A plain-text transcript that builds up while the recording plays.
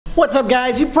What's up,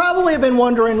 guys? You probably have been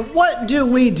wondering, what do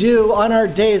we do on our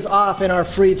days off in our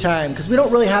free time? Because we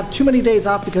don't really have too many days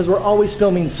off because we're always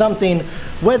filming something,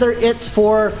 whether it's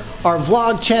for our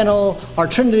vlog channel, our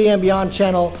Trinity and Beyond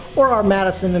channel, or our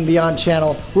Madison and Beyond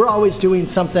channel. We're always doing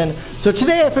something. So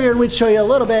today I figured we'd show you a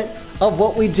little bit of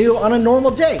what we do on a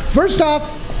normal day. First off,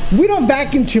 we don't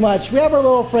vacuum too much. We have our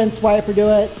little friend Swiper do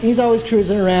it. He's always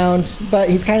cruising around, but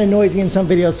he's kind of noisy in some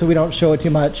videos, so we don't show it too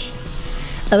much.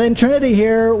 And then Trinity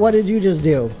here, what did you just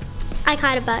do? I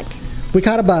caught a bug. We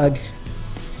caught a bug.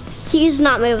 He's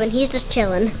not moving, he's just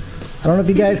chilling. I don't know if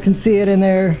you guys can see it in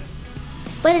there.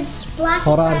 But it's black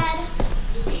Hold on.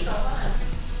 and red.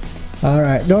 All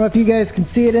right, don't know if you guys can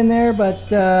see it in there, but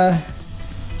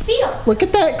Beetle. look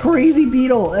at that crazy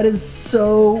beetle. That is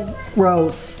so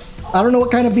gross. I don't know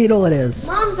what kind of beetle it is.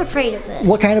 Mom's afraid of it.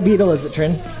 What kind of beetle is it,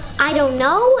 Trin? I don't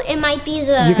know, it might be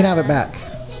the... You can have it back.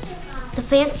 The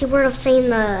fancy word of saying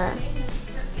the...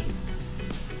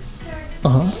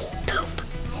 Uh-huh. Poop.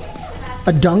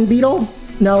 A dung beetle?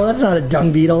 No, that's not a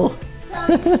dung beetle.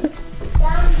 The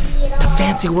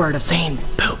fancy word of saying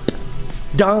poop.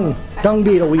 Dung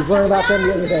beetle. We learned about them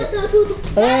the other day.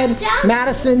 And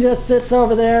Madison just sits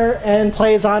over there and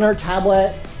plays on her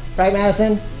tablet. Right,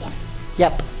 Madison? Yeah.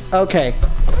 Yep. Okay.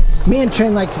 Me and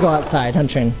Trin like to go outside, huh,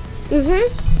 Trin? Mm-hmm.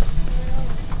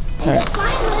 All right. The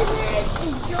fine lizards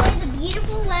enjoy the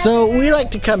beautiful weather. So we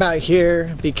like to come out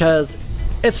here because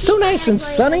it's so nice and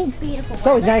sunny. It's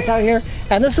always nice out here.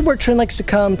 And this is where Trin likes to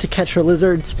come to catch her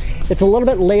lizards. It's a little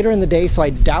bit later in the day, so I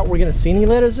doubt we're gonna see any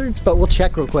lizards, but we'll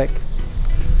check real quick.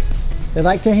 They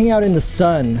like to hang out in the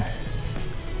sun.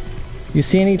 You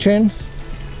see any, Trin?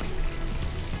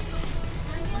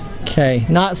 Okay,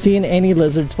 not seeing any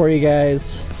lizards for you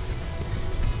guys.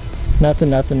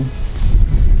 Nothing.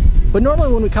 But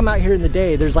normally when we come out here in the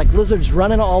day, there's like lizards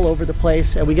running all over the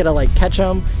place and we get to like catch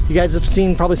them. You guys have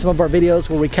seen probably some of our videos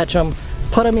where we catch them,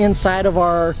 put them inside of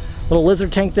our little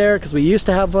lizard tank there because we used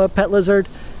to have a pet lizard,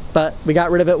 but we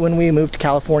got rid of it when we moved to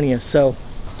California, so.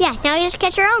 Yeah, now you just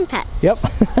catch your own pet. Yep.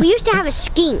 We used to have a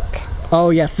skink. Oh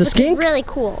yes, the skink? Really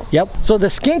cool. Yep. So the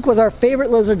skink was our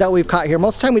favorite lizard that we've caught here.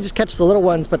 Most of the time we just catch the little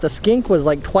ones, but the skink was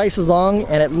like twice as long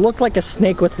and it looked like a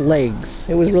snake with legs.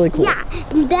 It was really cool. Yeah,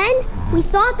 and then we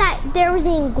thought that there was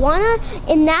an iguana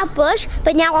in that bush,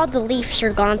 but now all the leaves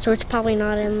are gone, so it's probably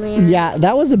not in there. Yeah,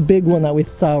 that was a big one that we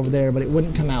saw over there, but it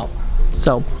wouldn't come out.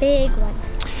 So. Big one.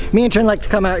 Me and Trin like to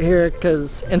come out here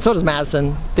because, and so does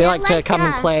Madison. They like to come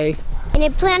and play. And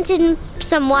it planted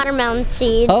some watermelon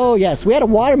seeds. Oh yes, we had a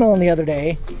watermelon the other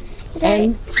day.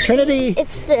 And Trinity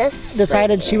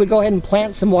decided she would go ahead and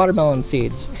plant some watermelon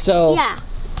seeds. So yeah.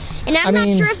 And I'm not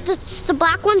sure if it's the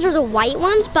black ones or the white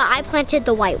ones, but I planted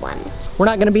the white ones. We're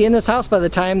not gonna be in this house by the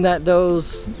time that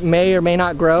those may or may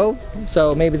not grow.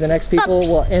 So maybe the next people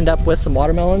will end up with some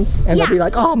watermelons and they'll be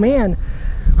like, oh man,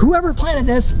 whoever planted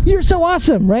this, you're so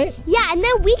awesome, right? Yeah, and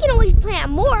then we can always plant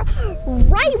more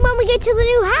right when we get to the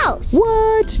new house.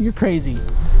 What? You're crazy.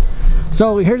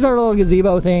 So here's our little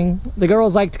gazebo thing. The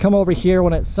girls like to come over here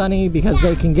when it's sunny because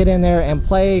they can get in there and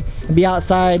play and be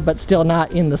outside, but still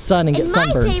not in the sun and get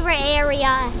sunburned. My favorite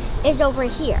area is over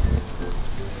here.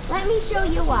 Let me show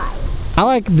you why. I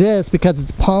like this because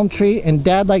it's palm tree, and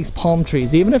Dad likes palm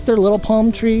trees. Even if they're little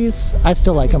palm trees, I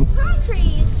still like them. Palm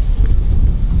trees.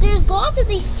 There's lots of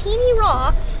these teeny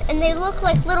rocks and they look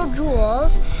like little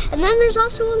jewels, and then there's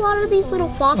also a lot of these little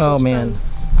fossils. Oh man.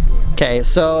 Okay,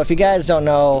 so if you guys don't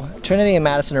know, Trinity and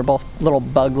Madison are both little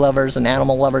bug lovers and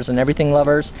animal lovers and everything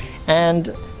lovers,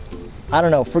 and I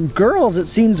don't know, for girls it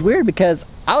seems weird because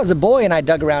I was a boy and I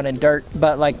dug around in dirt,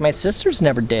 but like my sisters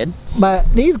never did. But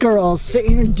these girls sit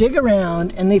here and dig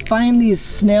around and they find these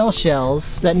snail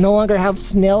shells that no longer have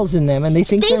snails in them, and they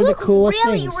think they're the coolest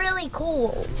things. They look really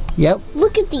cool. Yep.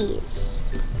 Look at these.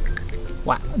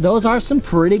 Wow, those are some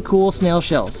pretty cool snail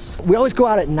shells. We always go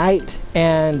out at night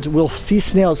and we'll see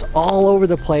snails all over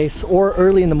the place or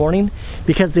early in the morning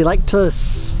because they like to,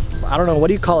 I don't know, what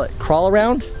do you call it? Crawl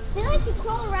around? They like to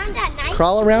crawl around at night.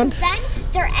 Crawl around? Then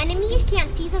their enemies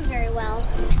can't see them very well.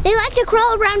 They like to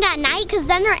crawl around at night because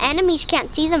then their enemies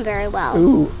can't see them very well.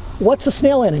 Ooh, what's a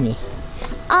snail enemy?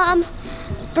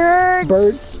 Birds.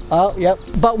 Birds, oh, yep.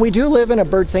 But we do live in a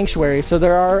bird sanctuary, so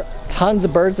there are tons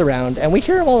of birds around, and we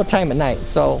hear them all the time at night,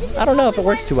 so I don't know if it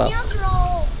works too well. Snails are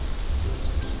all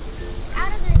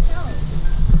out of their shells.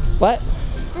 What?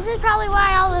 This is probably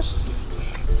why all the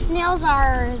snails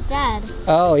are dead.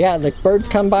 Oh yeah, the birds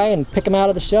come by and pick them out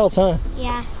of the shells, huh?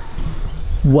 Yeah.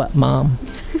 What, Mom?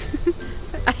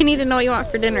 I need to know what you want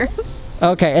for dinner.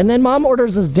 Okay, and then Mom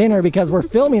orders us dinner because we're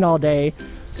filming all day,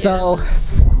 so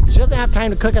she doesn't have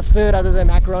time to cook us food other than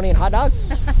macaroni and hot dogs.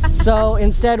 So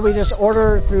instead we just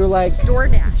order through like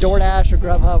DoorDash or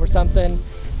Grubhub or something,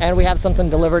 and we have something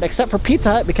delivered, except for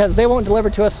Pizza Hut because they won't deliver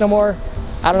to us no more.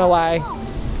 I don't know why,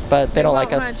 but they don't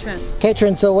like us. Okay,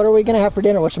 Trin, so what are we gonna have for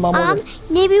dinner? What's your mom order?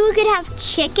 Maybe we could have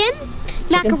chicken,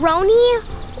 macaroni,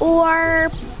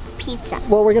 or pizza.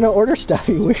 Well, we're gonna order stuff,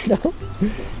 you weirdo.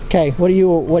 Okay, what do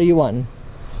you want?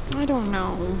 I don't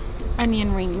know.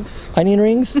 Onion rings. Onion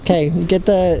rings? Okay, get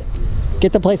the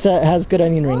place that has good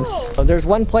onion rings. Oh. There's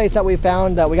one place that we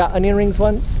found that we got onion rings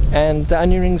once, and the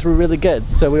onion rings were really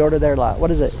good, so we ordered there a lot.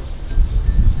 What is it?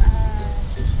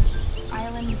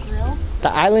 Island Grill.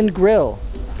 The Island Grill.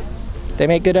 They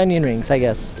make good onion rings, I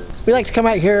guess. We like to come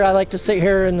out here. I like to sit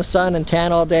here in the sun and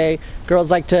tan all day. Girls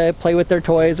like to play with their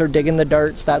toys or dig in the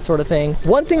darts, that sort of thing.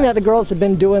 One thing that the girls have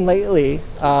been doing lately,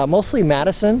 mostly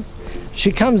Madison,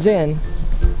 she comes in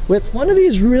with one of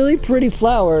these really pretty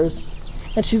flowers,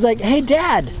 and she's like, hey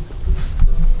Dad,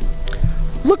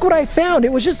 look what I found.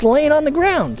 It was just laying on the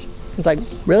ground. It's like,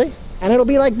 really? And it'll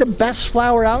be like the best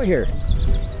flower out here.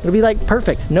 It'll be like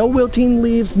perfect. No wilting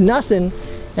leaves, nothing.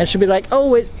 And she'll be like,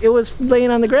 oh, it was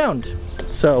laying on the ground.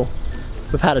 So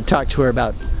we've had to talk to her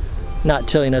about not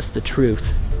telling us the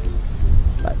truth.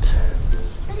 But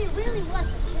it really was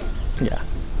the truth. Yeah.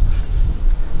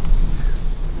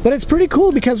 But it's pretty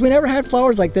cool because we never had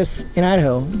flowers like this in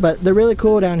Idaho, but they're really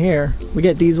cool down here. We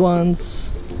get these ones.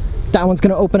 That one's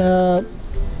gonna open up.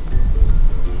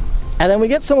 And then we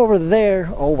get some over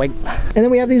there. Oh wait. And then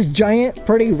we have these giant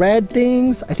pretty red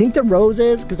things. I think they're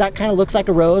roses because that kind of looks like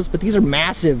a rose, but these are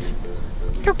massive.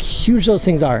 Look how huge those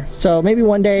things are. So maybe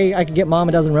one day I could get Mom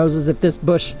a dozen roses if this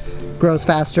bush grows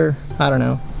faster. I don't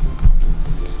know.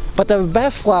 But the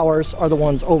best flowers are the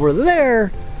ones over there,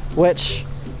 which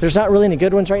there's not really any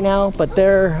good ones right now, but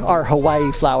there are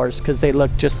Hawaii flowers because they look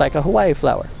just like a Hawaii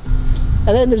flower.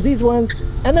 And then there's these ones,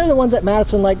 and they're the ones that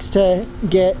Madison likes to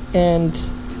get and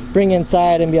bring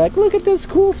inside and be like, look at this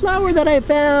cool flower that I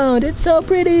found. It's so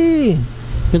pretty.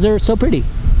 Because they're so pretty.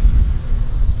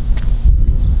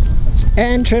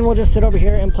 And Trin will just sit over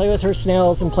here and play with her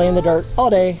snails and play in the dirt all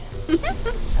day.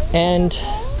 And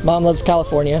Mom loves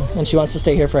California and she wants to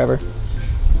stay here forever.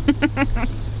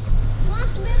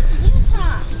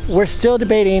 We're still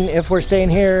debating if we're staying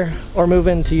here or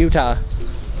moving to Utah.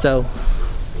 So,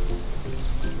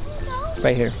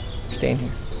 right here, staying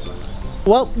here.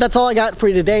 Well, that's all I got for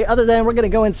you today, other than we're gonna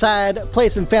go inside, play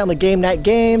some family game night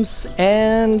games,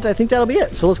 and I think that'll be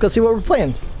it. So let's go see what we're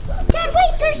playing. Dad,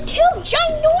 wait, there's two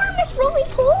ginormous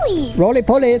roly-polies.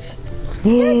 Roly-polies?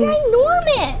 They're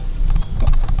ginormous.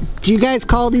 Do you guys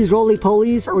call these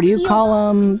roly-polies, or do you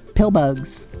call them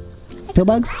pill-bugs?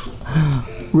 Pill-bugs?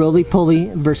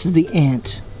 Roly-poly versus the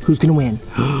ant. Who's gonna win?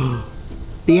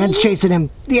 The ant's chasing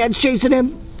him. The ant's chasing him.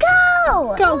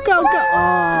 Go! Go, go, go!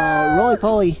 Oh,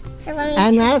 roly-poly.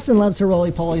 And Madison loves her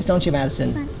roly-polies, don't you,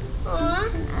 Madison?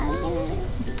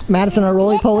 Madison, are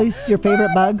roly-polies your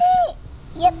favorite bugs?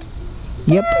 Yep.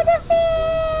 Yep.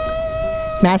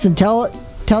 Madison, tell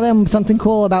them something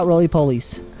cool about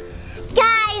roly-polies.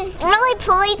 Guys,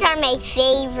 roly-polies are my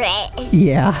favorite.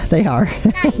 Yeah, they are.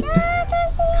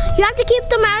 You have to keep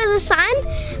them out of the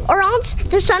sun, or else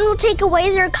the sun will take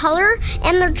away their color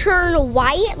and they'll turn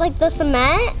white like the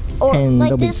cement, or and like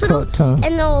they'll this be cooked, huh?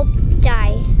 and they'll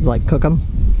die. Like cook them?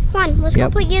 Come on, let's go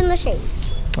put you in the shade.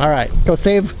 All right, go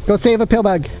save a pill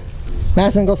bug.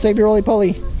 Madison, go save your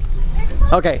roly-poly.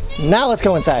 Okay, now let's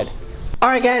go inside. All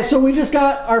right, guys, so we just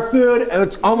got our food.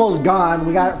 It's almost gone.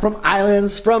 We got it from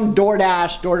Islands, from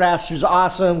DoorDash. DoorDash is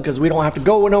awesome because we don't have to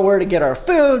go nowhere to get our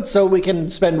food, so we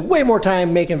can spend way more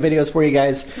time making videos for you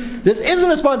guys. This isn't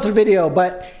a sponsored video,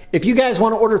 but if you guys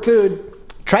want to order food,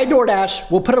 try DoorDash.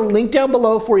 We'll put a link down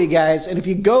below for you guys, and if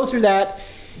you go through that,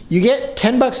 you get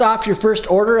 10 bucks off your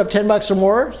first order of 10 bucks or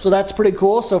more, so that's pretty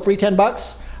cool. So free 10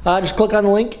 bucks. Just click on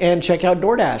the link and check out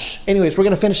DoorDash. Anyways, we're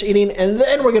gonna finish eating and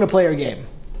then we're gonna play our game.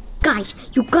 Guys,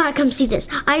 you gotta come see this.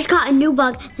 I just caught a new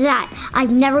bug that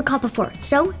I've never caught before.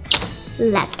 So,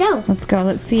 let's go. Let's go,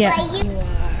 let's see it.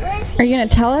 Are you gonna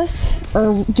tell us,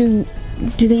 or do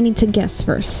they need to guess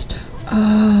first?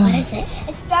 What is it?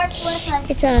 It starts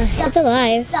with a... It's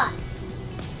alive.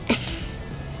 Yes.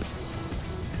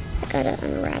 I gotta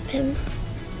unwrap him.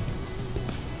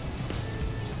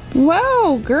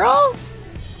 Whoa, girl!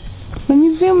 Let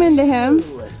me zoom into him.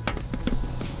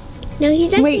 No,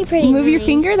 he's actually pretty Wait, move your nice.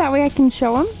 finger, that way I can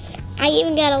show him. I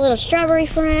even got a little strawberry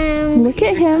for him. Look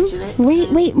at him.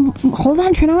 Wait, hold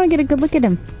on, Trin, I want to get a good look at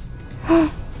him.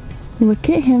 Look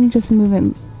at him just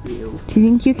moving. Do you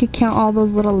think you could count all those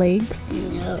little legs?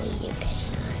 No, you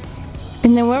cannot.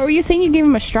 And then what were you saying? You gave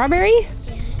him a strawberry?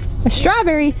 A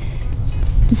strawberry?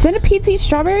 Do centipedes eat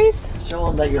strawberries? Show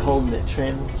them that you're holding it,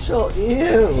 Trin. Show,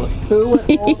 ew. Who would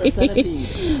hold a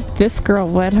centipede? This girl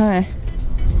would, huh?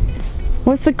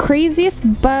 What's the craziest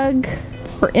bug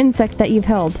or insect that you've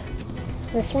held?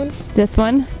 This one? This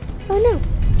one? Oh no.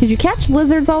 Did you catch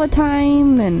lizards all the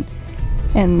time and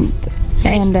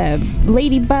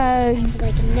ladybugs?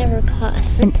 Like never caught a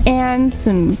centipede. And ants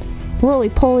and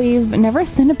roly-polies, but never a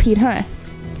centipede, huh?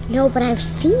 No, but I've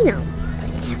seen them. But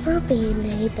never been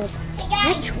able to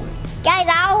catch one. Guys,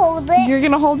 I'll hold it. You're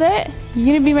gonna hold it? You're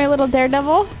gonna be my little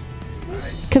daredevil?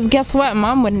 Cause guess what?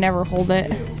 Mom would never hold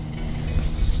it.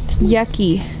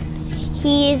 Yucky.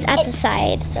 He's at the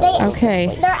side, so.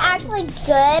 Okay. They're actually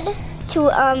good to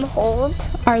hold.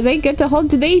 Are they good to hold?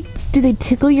 Do they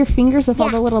tickle your fingers with all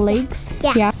the little legs?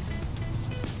 Yeah.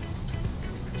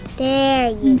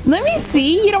 There you go. Let me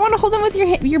see. You don't want to hold them with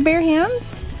your bare hands?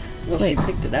 Well, I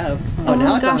picked it up. Oh,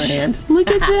 now it's on her hand. Look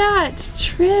at that,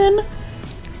 Trin.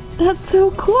 That's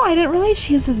so cool. I didn't realize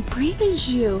she is as brave as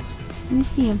you. Let me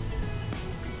see him.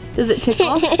 Does it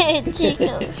tickle?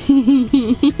 Tickle.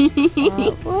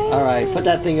 All right, put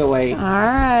that thing away. All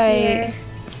right.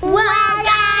 Well,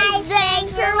 guys,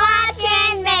 thanks for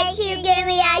watching. Make sure you give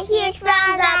me a huge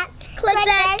thumbs up. Click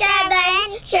the subscribe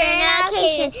button, turn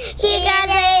notifications. See you guys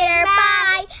later.